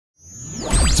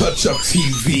Touch Up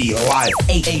TV live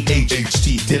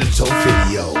HD digital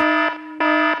video.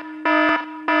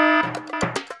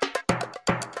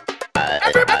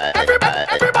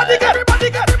 Everybody get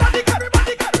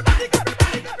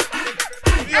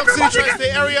New York City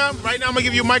tri-state area. Right now I'm gonna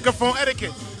give you microphone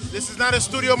etiquette. This is not a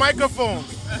studio microphone.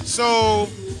 So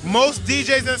most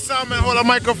DJs and soundmen hold a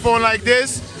microphone like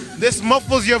this. This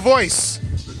muffles your voice.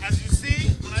 As you see,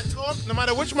 when I talk, no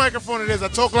matter which microphone it is, I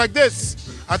talk like this.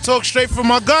 I talk straight from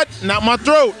my gut, not my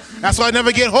throat. That's why I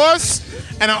never get hoarse,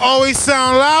 and I always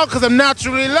sound loud because I'm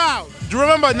naturally loud. Do you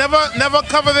remember, never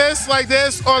cover this like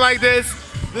this or like this.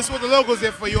 This is what the logo's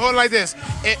there for. You hold it like this.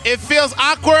 It feels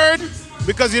awkward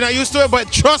because you're not used to it,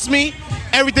 but trust me,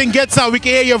 everything gets out. We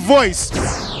can hear your voice.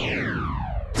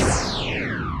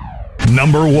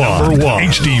 Number one.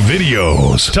 HD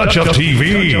videos. Touch Up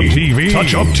TV.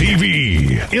 Touch Up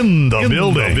TV. In the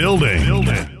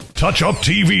building. Touch Up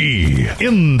TV.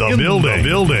 In the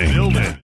building.